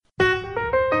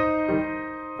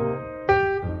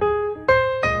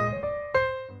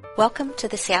Welcome to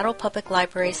the Seattle Public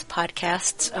Library's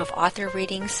podcasts of author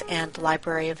readings and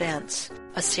library events,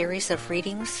 a series of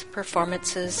readings,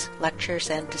 performances, lectures,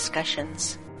 and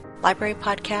discussions. Library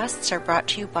podcasts are brought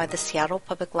to you by the Seattle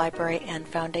Public Library and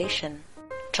Foundation.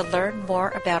 To learn more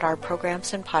about our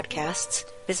programs and podcasts,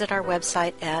 visit our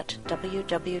website at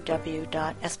www.spl.org.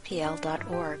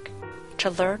 To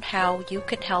learn how you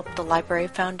can help the Library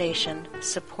Foundation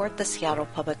support the Seattle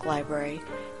Public Library,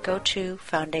 go to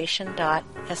foundation.spl.org.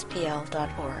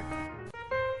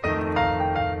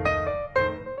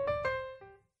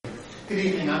 Good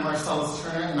evening, I'm Marcellus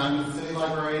Turner, and I'm the City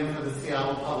Librarian for the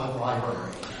Seattle Public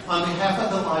Library. On behalf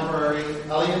of the library,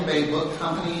 Elliott Bay Book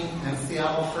Company, and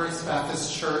Seattle First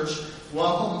Baptist Church,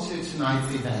 welcome to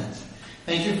tonight's event.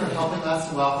 Thank you for helping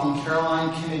us welcome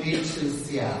Caroline Kennedy to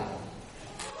Seattle.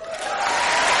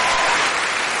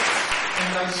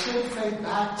 And I should say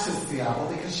back to Seattle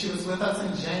because she was with us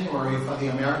in January for the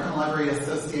American Library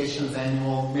Association's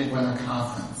annual Midwinter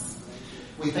Conference.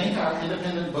 We thank our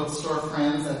independent bookstore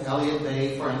friends at Elliott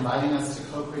Bay for inviting us to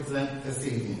co-present this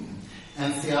evening,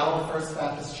 and Seattle First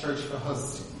Baptist Church for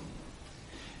hosting.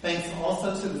 Thanks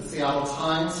also to the Seattle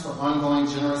Times for ongoing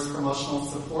generous promotional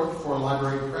support for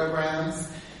library programs,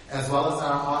 as well as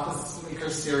our office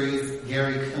speaker series,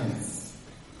 Gary Kunis.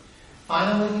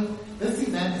 Finally, this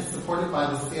event is supported by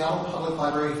the Seattle Public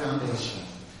Library Foundation.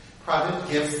 Private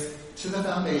gifts to the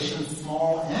foundation,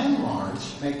 small and large,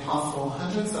 make possible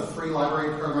hundreds of free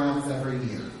library programs every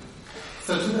year.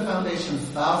 So to the foundation's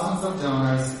thousands of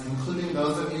donors, including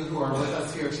those of you who are with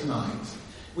us here tonight,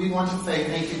 we want to say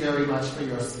thank you very much for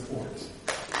your support.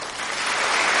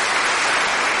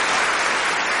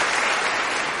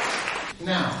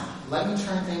 Now, let me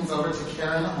turn things over to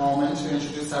Karen Allman to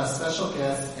introduce our special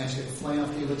guest and to explain a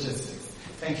few logistics.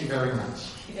 Thank you very much.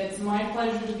 It's my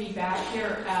pleasure to be back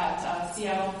here at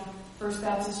Seattle First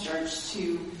Baptist Church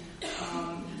to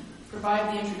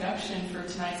provide the introduction for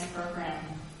tonight's program.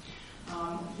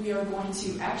 We are going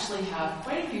to actually have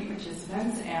quite a few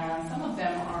participants, and some of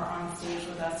them are on stage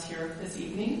with us here this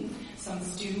evening. Some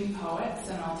student poets,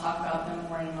 and I'll talk about them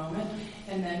more in a moment,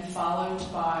 and then followed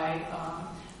by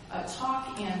a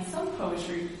talk and some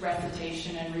poetry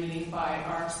recitation and reading by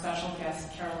our special guest,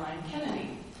 Caroline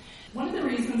Kennedy. One of the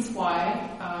reasons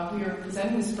why we are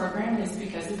presenting this program is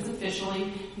because it's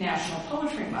officially National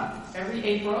Poetry Month. Every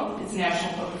April, it's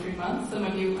National Poetry Month. Some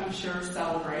of you, I'm sure,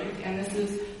 celebrate, and this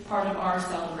is part of our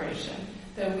celebration,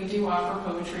 that we do offer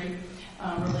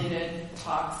poetry-related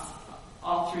talks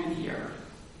all through the year.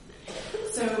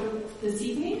 So this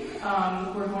evening,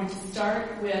 we're going to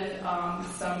start with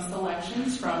some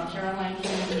selections from Caroline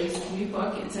Kennedy's new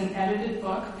book. It's an edited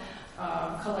book,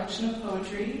 collection of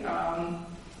poetry,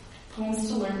 Poems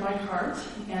to Learn by Heart,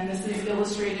 and this is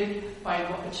illustrated by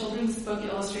a children's book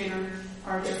illustrator,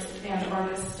 artist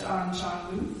John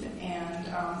Booth, and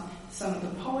some of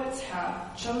the poets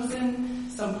have chosen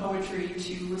some poetry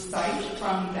to recite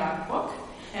from that book,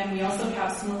 and we also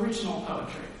have some original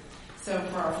poetry. So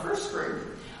for our first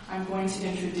group, I'm going to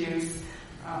introduce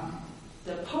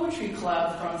the Poetry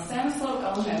Club from Stanislaus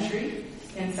Elementary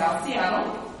in South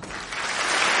Seattle.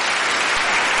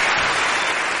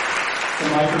 The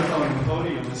microphone and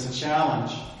podium is a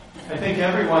challenge. I think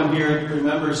everyone here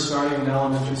remembers starting an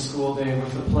elementary school day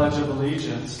with the Pledge of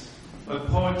Allegiance, but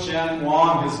poet Janet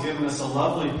Wong has given us a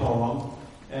lovely poem,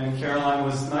 and Caroline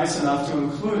was nice enough to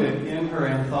include it in her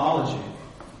anthology.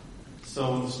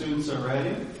 So when the students are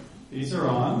ready, these are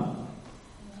on.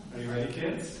 Are you ready,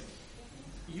 kids?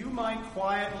 You might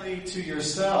quietly to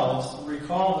yourselves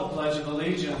recall the Pledge of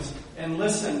Allegiance and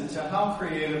listen to how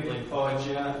creatively poet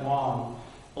Janet Wong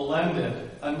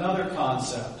blended another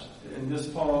concept in this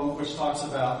poem, which talks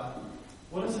about,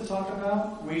 what does it talk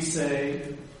about? We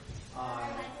say, I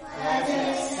pledge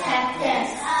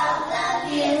acceptance of the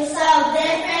views so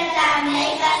different that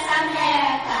make us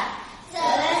America. To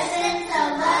listen, to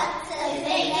look, to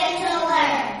think, and to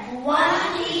learn. One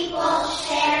people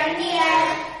sharing the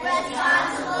earth,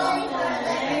 responsible for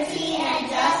liberty and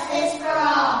justice for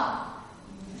all.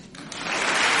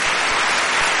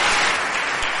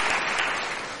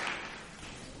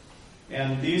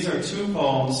 And these are two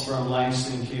poems from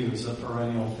Langston Hughes, a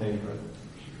perennial favorite.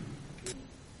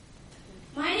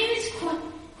 My name is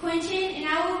Quentin, and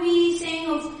I will be saying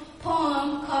a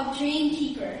poem called Dream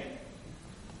Keeper.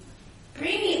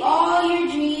 Bring me all your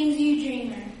dreams, you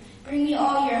dreamer. Bring me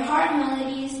all your heart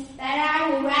melodies, that I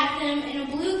will wrap them in a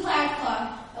blue cloud cloth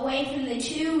away from the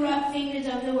two rough fingers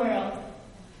of the world.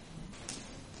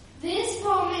 This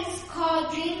poem is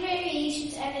called Dream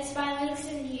Variations, and it's by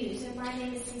Langston Hughes, and my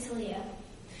name is Cynthia.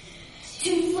 To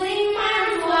fling my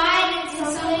arms wide into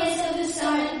some place of the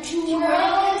sun, to whirl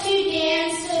and to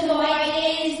dance to the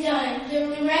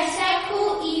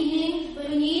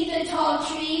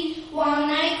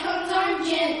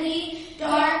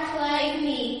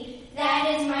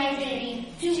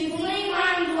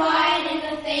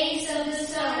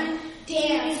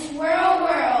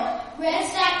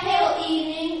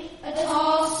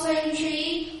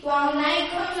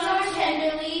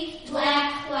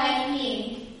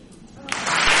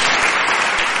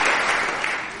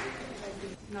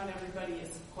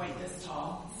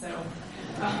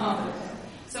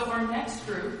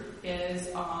next group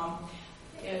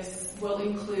will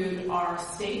include our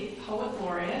state poet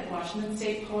laureate, Washington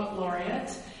State Poet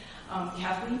Laureate,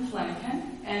 Kathleen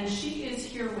Flanagan, and she is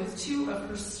here with two of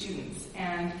her students,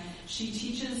 and she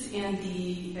teaches and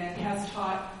has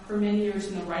taught for many years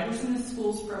in the Writers in the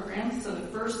Schools program. So the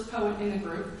first poet in the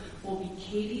group will be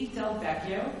Katie Del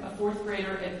Vecchio, a fourth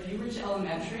grader at View Ridge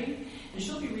Elementary, and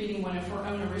she'll be reading one of her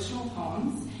own original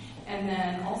poems. And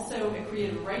then also a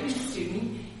creative writing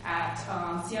student at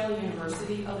Seattle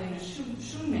University, Elena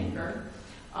Schoonmaker,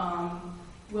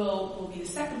 will be the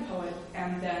second poet,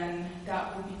 and then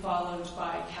that will be followed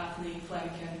by Kathleen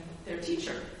Flanagan, their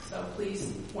teacher. So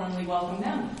please warmly welcome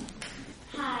them.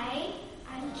 Hi,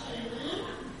 I'm Katie,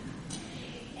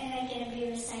 and I'm going to be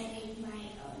reciting my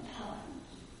own poem.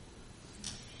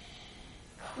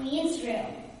 Queen's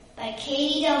Room by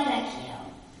Katie Del Vecchio.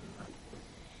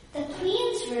 The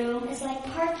Queen's Room is like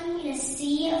parking in a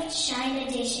sea of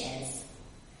china dishes.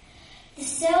 The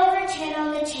silver tin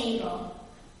on the table,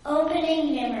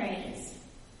 opening memories.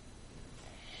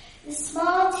 The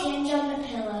small tinge on the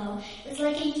pillow is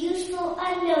like a useful,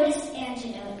 unnoticed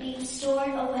antidote being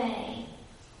stored away.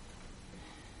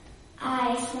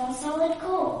 I smell solid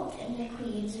gold in the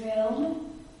Queen's Room.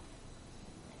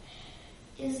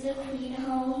 Is the Queen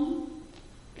home?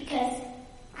 Because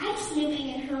I'm snooping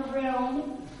in her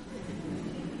room.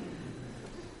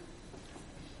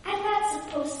 I'm not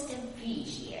supposed to be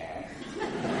here.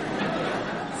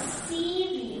 See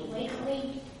me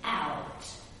wiggling out.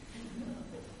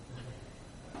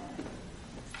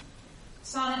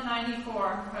 Sonnet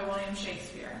 94 by William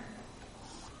Shakespeare.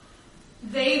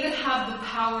 They that have the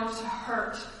power to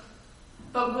hurt,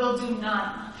 but will do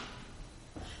none,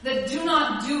 that do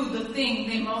not do the thing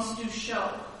they most do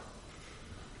show,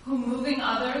 who moving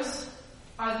others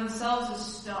are themselves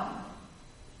as stone,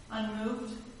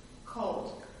 unmoved,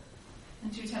 cold,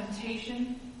 and to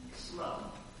temptation slow.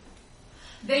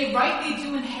 They rightly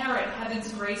do inherit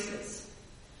heaven's graces,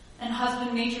 and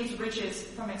husband nature's riches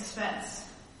from expense.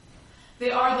 They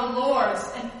are the lords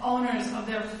and owners of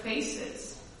their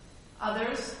faces,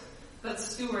 others but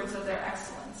stewards of their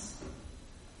excellence.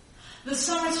 The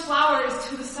summer's flower is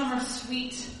to the summer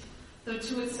sweet, though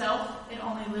to itself it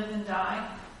only live and die.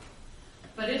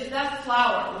 But if that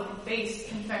flower with base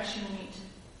confection meet,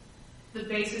 the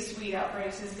basest sweet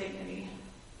outbreaks his dignity.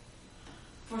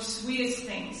 For sweetest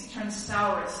things turn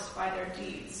sourest by their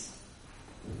deeds.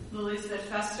 Lilies that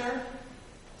fester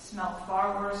smell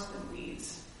far worse than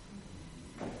weeds.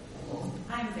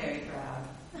 I'm very proud.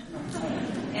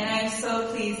 And I'm so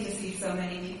pleased to see so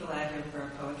many people out here for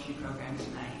our poetry program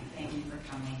tonight. Thank you for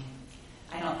coming.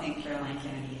 I don't think Caroline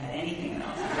Kennedy had anything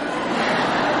else.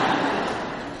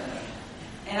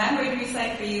 And I'm going to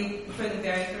recite for you for the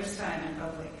very first time in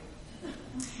public.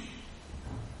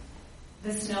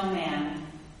 The Snowman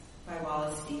by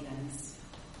Wallace Stevens.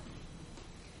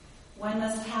 One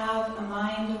must have a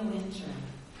mind of winter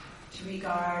to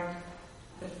regard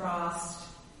the frost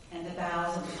and the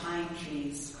boughs of the pine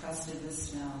trees crusted with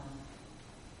snow,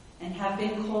 and have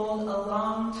been cold a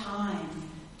long time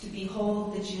to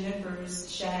behold the junipers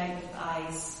shagged with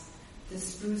ice, the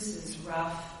spruces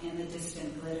rough in the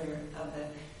distant glitter of the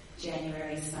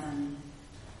January sun,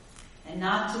 and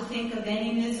not to think of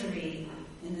any misery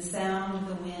in the sound of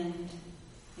the wind,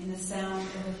 in the sound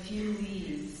of a few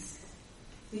leaves,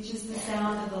 which is the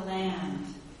sound of the land,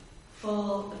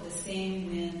 full of the same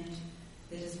wind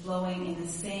that is blowing in the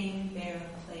same bare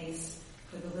place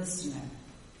for the listener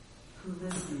who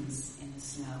listens in the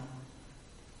snow.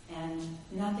 And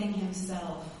nothing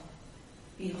himself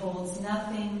beholds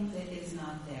nothing that is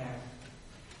not there,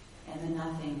 and the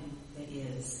nothing that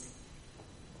is.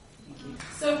 Thank you.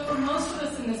 So for most of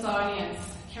us in this audience,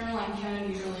 Caroline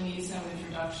Kennedy really needs no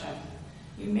introduction.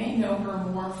 You may know her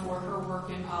more for her work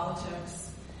in politics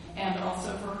and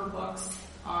also for her books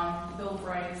on the Bill of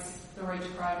Rights, the right to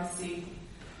privacy.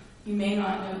 You may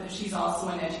not know that she's also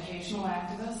an educational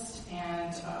activist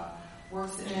and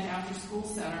works in an after-school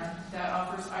center that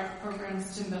offers art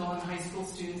programs to middle and high school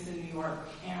students in New York.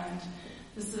 And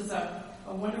this is a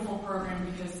wonderful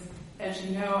program because, as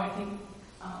you know, I think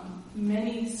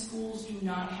many schools do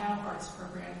not have arts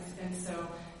programs, and so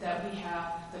that we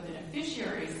have the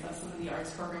beneficiaries of some of the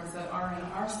arts programs that are in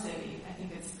our city, I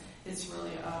think it's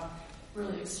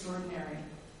really extraordinary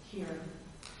here.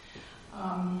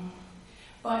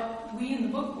 But we in the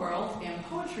book world and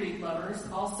poetry lovers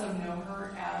also know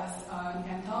her as an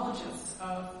anthologist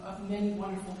of many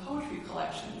wonderful poetry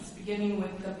collections, beginning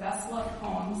with the best-loved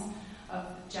poems of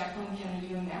Jacqueline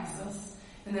Kennedy Onassis,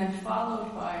 and then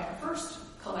followed by a first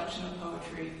collection of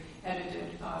poetry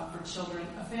edited for children,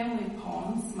 A Family of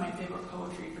Poems, My Favorite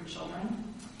Poetry for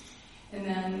Children. And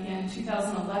then in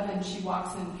 2011, she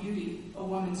walks in Beauty, A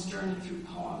Woman's Journey Through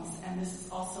Poems, and this is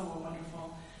also a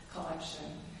wonderful collection.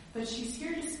 But she's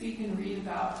here to speak and read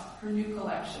about her new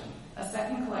collection, a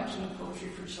second collection of poetry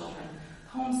for children,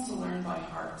 Poems to Learn by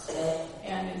Heart.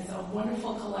 And it's a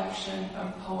wonderful collection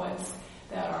of poets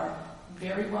that are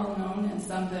very well known and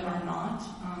some that are not.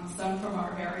 Some from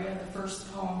our area. The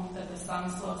first poem that the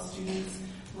Sangslo students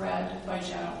read by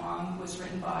Janet Wong was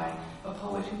written by a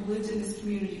poet who lived in this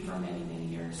community for many, many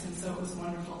years. And so it was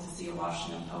wonderful to see a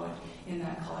Washington poet in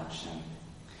that collection.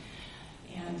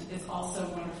 And it's also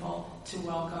wonderful to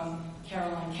welcome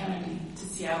Caroline Kennedy to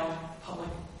Seattle Public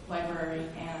Library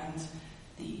and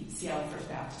the Seattle First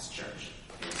Baptist Church.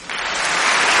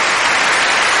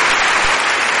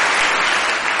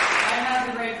 I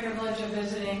had the great privilege of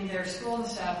visiting their school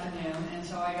this afternoon, and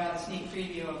so I got a sneak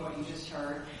preview of what you just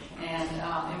heard. And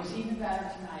it was even better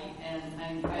tonight,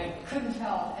 and I couldn't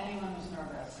tell if anyone was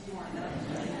nervous. You weren't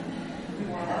nervous. You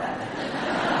were.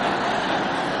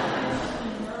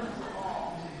 Nervous at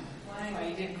all. Well, anyway,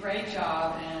 you did a great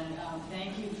job, and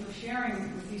thank you for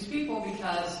sharing with these people,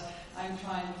 because I'm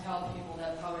trying to tell people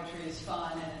that poetry is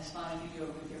fun, and it's fun if you do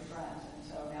it with your friends. And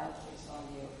so now that they saw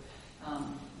you,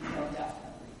 they'll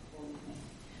definitely believe me.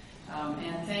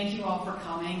 And thank you all for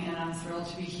coming, and I'm thrilled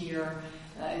to be here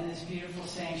in this beautiful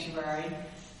sanctuary,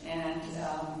 and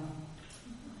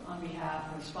on behalf,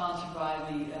 we're sponsored by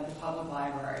the public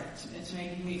library. It's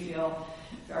making me feel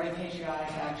very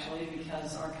patriotic, actually,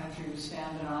 because our country was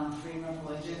founded on freedom of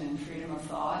religion and freedom of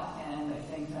thought, and I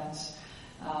think that's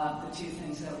the two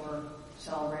things that we're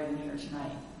celebrating here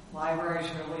tonight. Libraries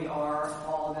really are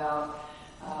all about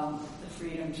the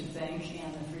freedom to think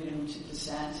and the freedom to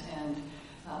dissent, and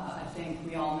I think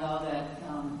we all know that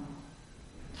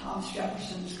Thomas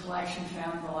Jefferson's collection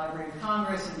founded the Library of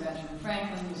Congress, and Benjamin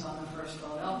Franklin was on the first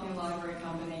Philadelphia Library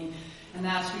Company, and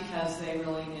that's because they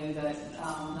really knew that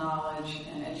knowledge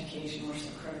and education were so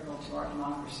critical to our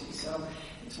democracy. So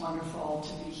it's wonderful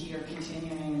to be here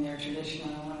continuing in their tradition,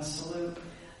 and I want to salute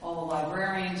all the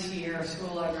librarians here,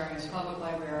 school librarians, public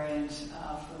librarians,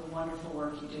 for the wonderful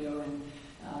work you do in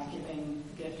giving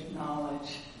the gift of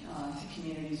knowledge to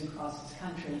communities across this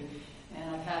country.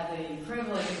 And I've had the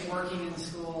privilege of working in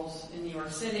schools in New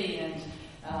York City, and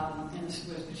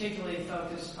was particularly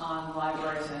focused on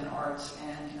libraries and arts,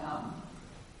 and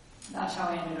that's how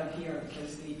I ended up here,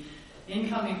 because the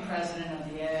incoming president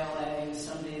of the ALA is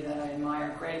somebody that I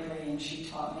admire greatly, and she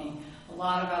taught me a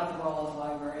lot about the role of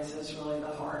libraries as really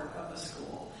the heart of a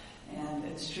school. And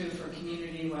it's true for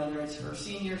community, whether it's for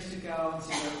seniors to go and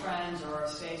see their friends, or a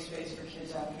safe space for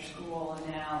kids after school, and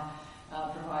now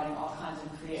providing all kinds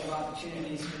of creative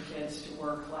opportunities for kids to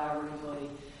work collaboratively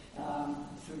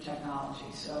through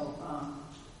technology. So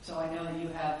I know that you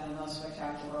have the most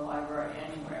spectacular library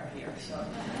anywhere here. So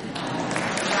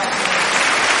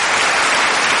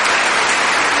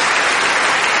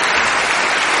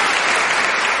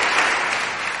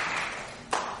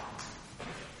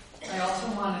I also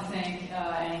want to thank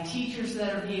any teachers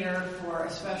that are here, for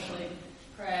especially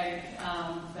Craig,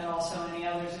 but also any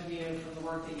others of you for the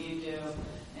work that you do,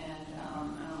 and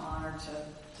I'm honored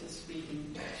to speak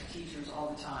to teachers all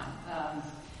the time.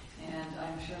 And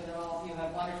I'm sure that all of you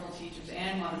have wonderful teachers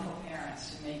and wonderful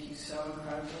parents to make you so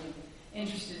incredibly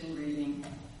interested in reading.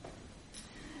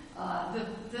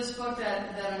 This book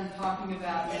that I'm talking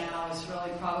about now is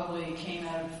really probably came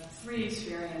out of 3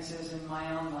 experiences in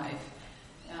my own life.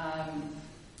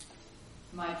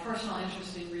 My personal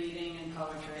interest in reading and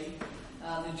poetry,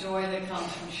 the joy that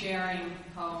comes from sharing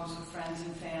poems with friends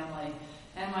and family,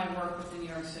 and my work with the New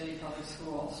York City Public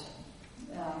Schools.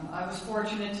 I was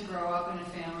fortunate to grow up in a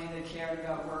family that cared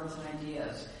about words and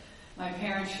ideas. My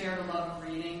parents shared a love of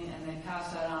reading, and they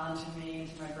passed that on to me and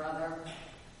to my brother.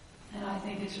 And I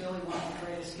think it's really one of the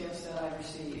greatest gifts that I've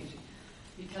received.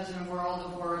 Because in a world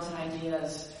of words and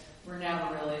ideas, we're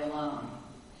never really alone.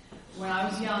 When I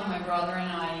was young, my brother and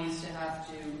I used to have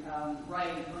to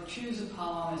write or choose a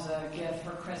poem as a gift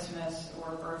for Christmas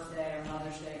or birthday or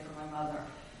Mother's Day for my mother.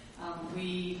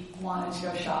 We wanted to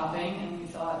go shopping, and we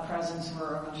thought presents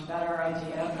were a much better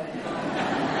idea, but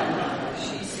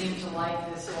she seemed to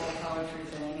like this whole poetry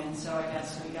thing, and so I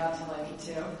guess we got to like it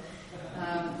too.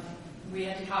 We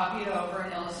had to copy it over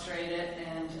and illustrate it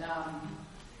and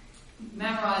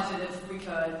memorize it if we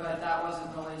could, but that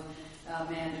wasn't really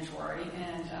mandatory.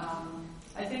 And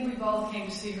I think we both came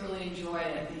to secretly enjoy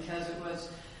it, because it was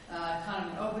kind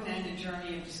of an open-ended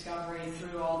journey of discovery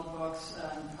through all the books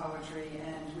and poetry,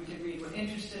 and we could read what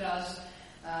interested us.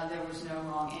 There was no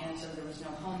wrong answer, there was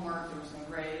no homework, there was no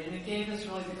grade, and it gave us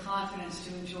really the confidence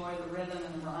to enjoy the rhythm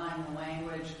and the rhyme and the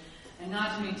language, and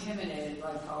not to be intimidated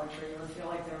by poetry or feel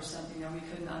like there was something that we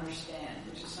couldn't understand,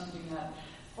 which is something that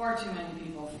far too many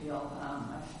people feel,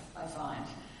 I find.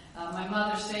 My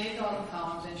mother saved all the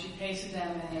poems, and she pasted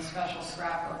them in a special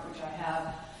scrapbook, which I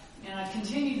have. And I've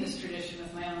continued this tradition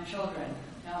with my own children.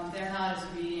 They're not as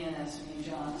obedient as me and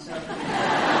John, so I'm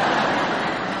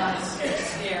not as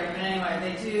scared. But anyway,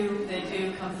 they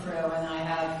do come through, and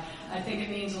I think it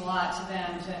means a lot to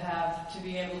them to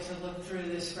be able to look through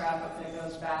this scrapbook that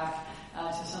goes back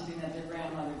to something that their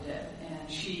grandmother did. And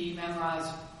she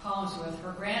memorized poems with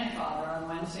her grandfather on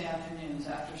Wednesday afternoons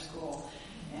after school.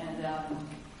 And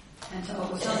so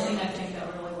it was something I think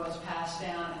that really was passed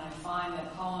down, and I find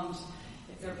that poems,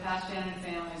 if they're passed down in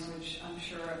families, which I'm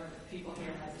sure people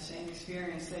here have the same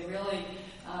experience, they really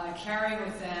carry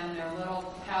with them their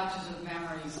little pouches of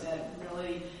memories that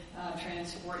really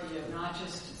transport you, not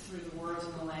just through the words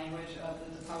and the language that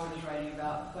the poet is writing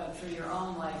about, but through your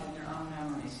own life and your own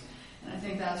memories. And I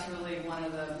think that's really one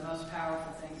of the most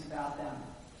powerful things about them.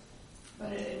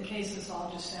 But in case this all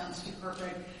just sounds too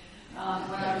perfect,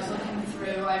 when I was looking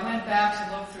through, I went back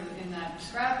to look through in that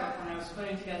scrapbook when I was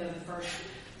putting together the first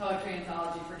poetry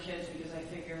anthology for kids, because I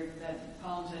figured that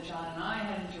poems that John and I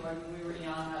had enjoyed when we were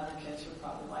young, other kids would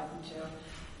probably like them too.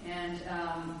 And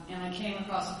I came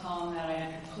across a poem that I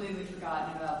had completely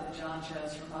forgotten about that John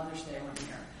chose for Mother's Day one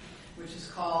year, which is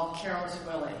called Careless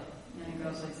Willie. And it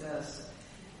goes like this.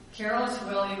 Careless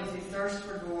Willie, with a thirst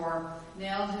for gore,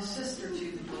 nailed his sister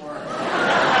to the door.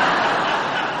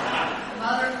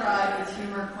 Mother cried with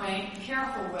humor quaint,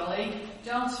 "Careful, Willie,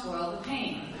 don't spoil the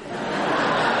paint."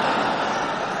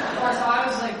 Of course, I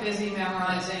was like busy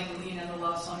memorizing, the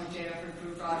love song of J. Efford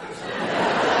Prufrock or something.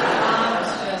 I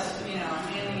was just,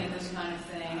 handing in this kind of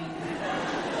thing.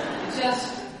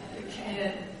 And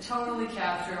it totally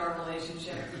captured our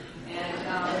relationship. And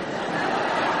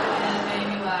it made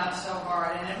me laugh so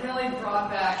hard. And it really brought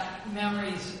back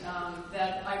memories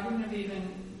that I wouldn't have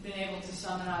even been able to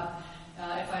sum it up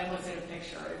if I looked at a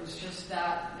picture. It was just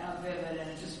that vivid, and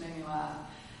it just made me laugh.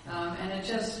 And it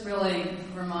just really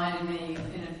reminded me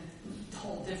in a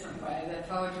whole different way that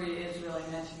poetry is really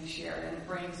meant to be shared, and it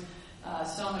brings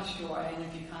so much joy. And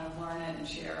if you kind of learn it and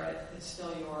share it, it's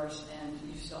still yours, and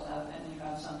you still have it, and you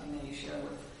have something that you share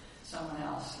with someone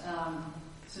else.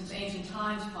 Since ancient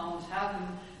times, poems have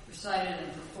been recited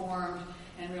and performed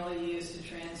and really used to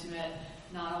transmit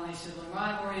not only sibling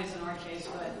rivalries in our case,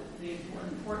 but the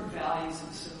important values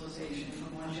of civilization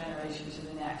from one generation to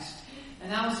the next.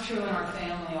 And that was true in our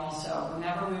family also.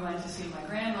 Whenever we went to see my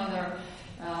grandmother,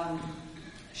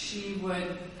 she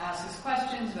would ask us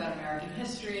questions about American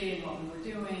history and what we were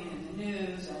doing and the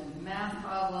news and math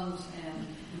problems, and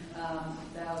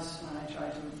that was when I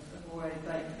tried to avoid.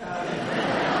 But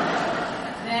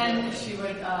then she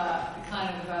would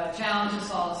challenge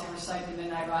us all to recite the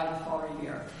Midnight Ride with Paul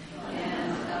Revere.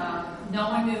 And no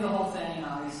one knew the whole thing,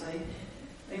 obviously,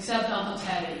 except Uncle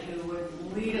Teddy, who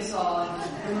would lead us all in his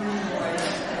booming voice.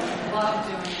 He loved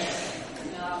doing it.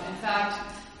 In fact,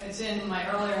 it's in my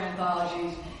earlier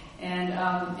anthologies,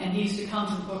 and he used to come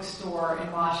to the bookstore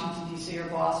in Washington, D.C. or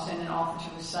Boston and offer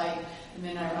to recite the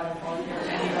Midnight Ride of Paul Revere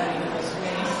to anybody who was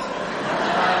waiting.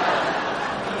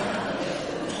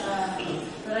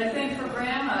 But I think for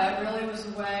Grandma, it really was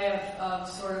a way of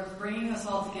sort of bringing us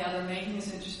all together, making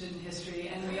us interested in history,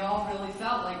 and we all really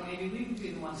felt like maybe we would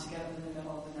be the ones to get up in the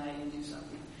middle of the night and do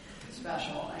something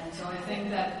special. And so I think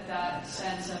that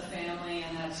sense of family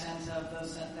and that sense of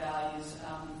those values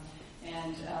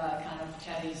and kind of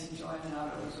Teddy's enjoyment of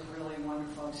it was a really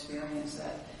wonderful experience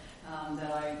that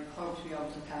I hope to be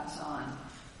able to pass on.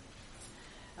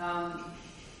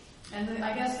 And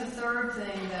I guess the third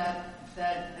thing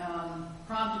that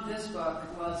prompted this book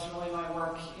was really my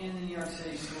work in the New York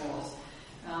City schools.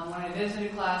 When I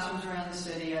visited classrooms around the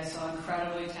city, I saw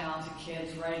incredibly talented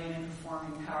kids writing and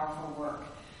performing powerful work.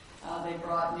 They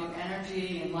brought new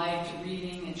energy and life to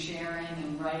reading and sharing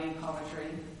and writing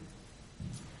poetry.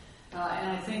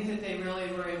 And I think that they really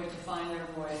were able to find their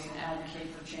voice and advocate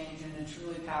for change in a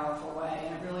truly powerful way.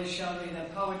 And it really showed me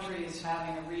that poetry is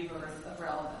having a rebirth of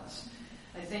relevance.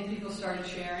 I think people started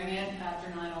sharing it after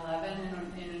 9/11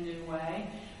 in a new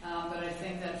way. But I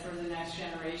think that for the next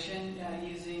generation,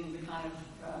 using the kind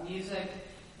of music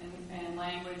and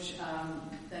language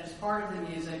that is part of the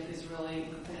music is really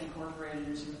been incorporated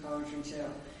into the poetry too.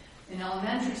 In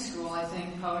elementary school, I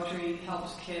think poetry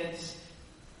helps kids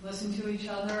listen to each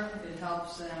other. It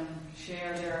helps them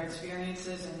share their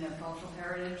experiences and their cultural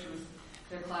heritage with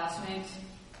their classmates.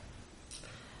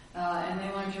 And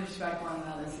they learn to respect one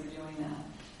another through doing that.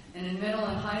 And in middle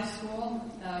and high school,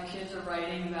 kids are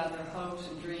writing about their hopes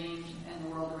and dreams and the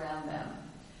world around them.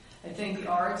 I think the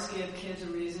arts give kids a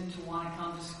reason to want to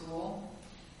come to school,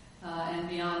 and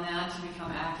beyond that, to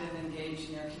become active and engaged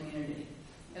in their community.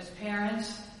 As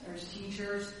parents, as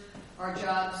teachers, our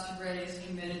job is to raise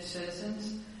committed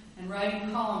citizens, and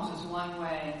writing poems is one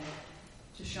way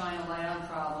to shine a light on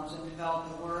problems and develop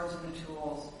the words and the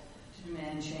tools to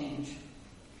demand change.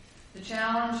 The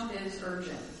challenge is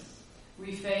urgent.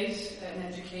 We face an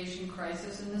education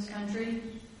crisis in this country.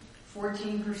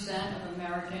 14% of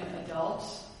American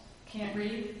adults can't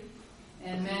read,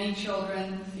 and many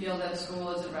children feel that school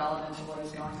is irrelevant to what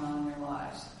is going on in their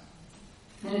lives.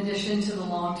 In addition to the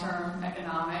long-term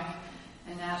economic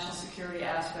and national security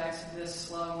aspects of this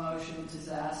slow-motion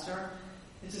disaster,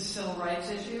 it's a civil rights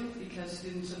issue because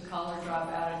students of color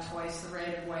drop out at twice the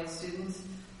rate of white students,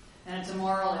 and it's a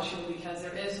moral issue because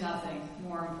there is nothing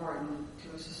more important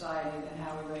to a society than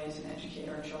how we raise and educate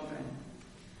our children.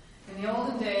 In the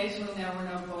olden days, when there were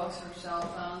no books or cell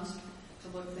phones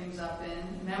to look things up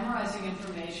in, memorizing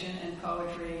information and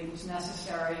poetry was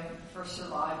necessary for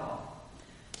survival.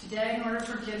 Today, in order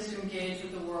for kids to engage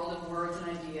with the world of words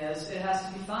and ideas, it has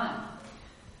to be fun.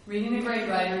 Reading the great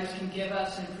writers can give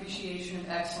us an appreciation of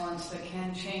excellence that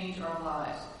can change our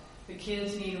lives. But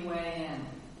kids need a way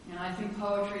in, and I think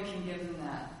poetry can give them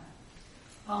that.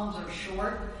 Poems are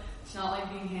short. It's not like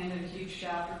being handed a huge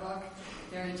chapter book.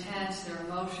 They're intense, they're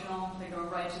emotional, they go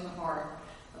right to the heart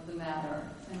of the matter.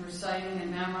 And reciting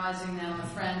and memorizing them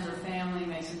with friends or family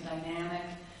makes them dynamic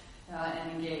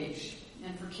and engaged.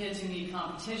 And for kids who need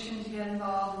competition to get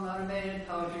involved and motivated,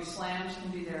 poetry slams can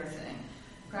do their thing.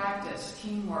 Practice,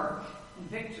 teamwork, and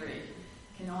victory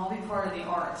can all be part of the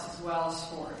arts as well as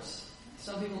sports.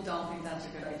 Some people don't think that's a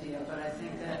good idea, but I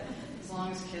think that as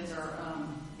long as kids are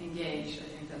engaged,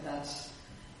 I think that that's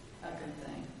a good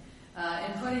thing.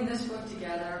 In putting this book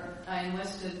together, I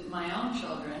enlisted my own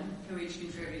children, who each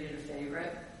contributed a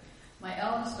favorite. My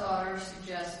eldest daughter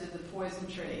suggested The Poison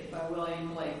Tree by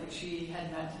William Blake, which she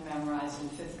had meant to memorize in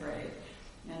 5th grade.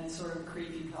 And it's sort of a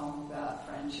creepy poem about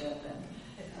friendship and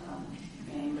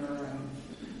anger, and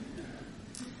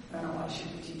I don't know why the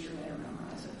teacher made her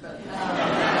memorize it, but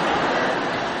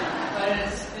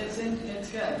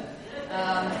it's good.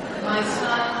 My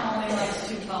son only likes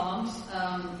 2 poems,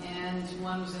 and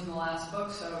one was in the last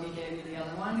book, so he gave me the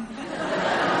other one,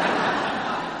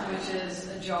 which is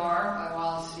A Jar by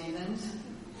Wallace Stevens.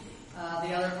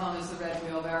 The other poem is The Red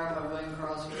Wheelbarrow by William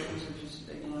Carlos Williams, which is,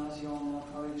 as you all know,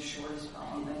 probably the shortest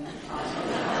poem in the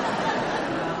possible,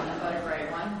 but a great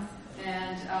one.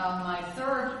 And my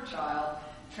 3rd child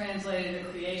translated a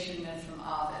creation myth from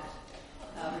Ovid,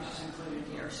 which is included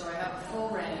here. So I have a full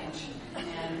range,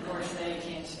 and of course they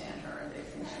can't stand her. They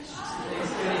think she's just the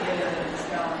biggest goody goody that's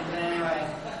going. But anyway,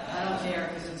 I don't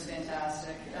care because it's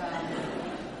fantastic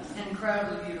and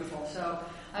incredibly beautiful. So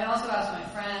I also asked my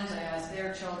friends, I asked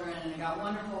their children, and I got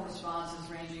wonderful responses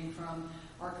ranging from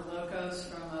Archelocos,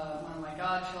 from one of my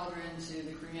godchildren, to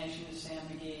the cremation of Sam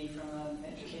McGee, from an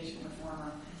education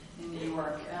reformer in New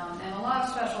York. And a lot of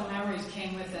special memories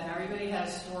came with them. Everybody had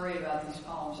a story about these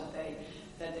poems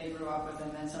that they grew up with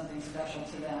and meant something special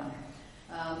to them.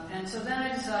 And so then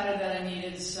I decided that I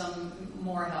needed some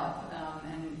more help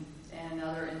and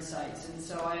other insights. And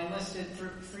so I enlisted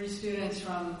 3 students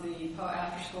from the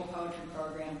after-school poetry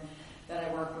program that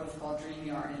I work with called Dream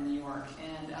Yard in New York.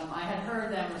 And I had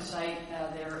heard them recite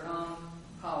their own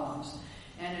poems.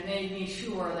 And it made me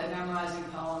sure that memorizing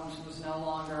poems was no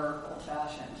longer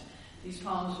old-fashioned. These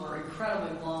poems were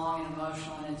incredibly long and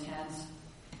emotional and intense.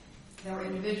 There were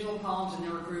individual poems and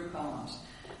there were group poems.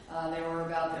 They were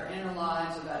about their inner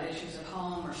lives, about issues at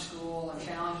home or school or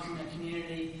challenges in their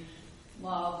community,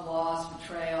 love, loss,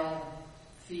 betrayal,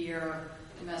 fear,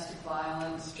 domestic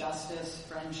violence, justice,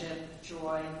 friendship,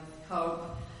 joy, hope.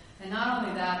 And not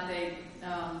only that, they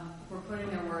were putting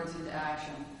their words into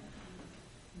action.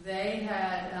 They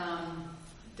had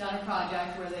done a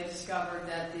project where they discovered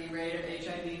that the rate of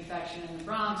HIV infection in the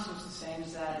Bronx was the same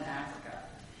as that in Africa.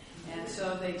 And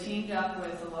so they teamed up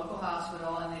with the local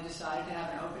hospital and they decided to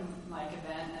have an open mic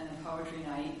event and a poetry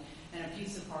night and a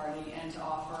pizza party and to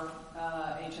offer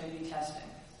HIV testing.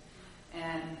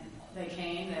 And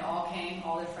they all came,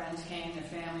 all their friends came, their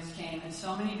families came, and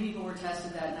so many people were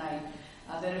tested that night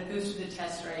that it boosted the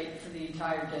test rate for the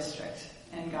entire district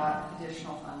and got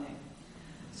additional funding.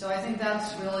 So I think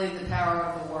that's really the power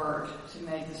of the word to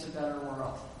make this a better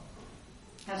world.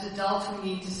 As adults,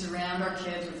 we need to surround our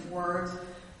kids with words,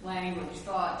 language,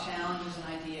 thought, challenges,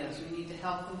 and ideas. We need to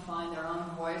help them find their own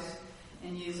voice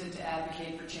and use it to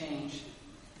advocate for change.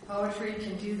 Poetry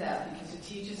can do that because it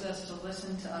teaches us to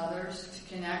listen to others,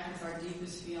 to connect with our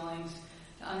deepest feelings,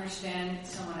 to understand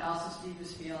someone else's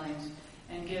deepest feelings,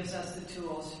 and gives us the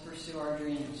tools to pursue our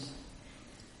dreams.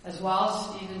 As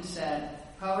Wallace Stevens said,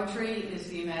 poetry is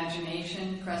the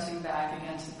imagination pressing back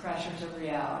against the pressures of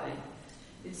reality.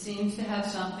 It seems to have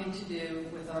something to do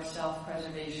with our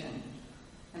self-preservation.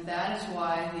 And that is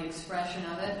why the expression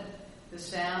of it, the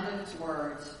sound of its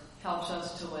words, helps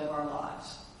us to live our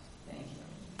lives. Thank you.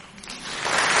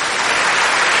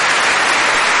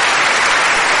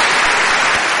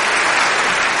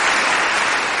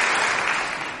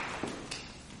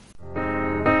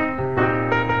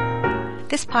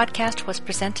 This podcast was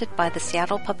presented by the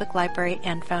Seattle Public Library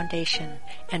and Foundation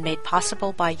and made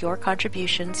possible by your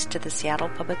contributions to the Seattle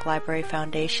Public Library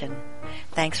Foundation.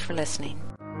 Thanks for listening.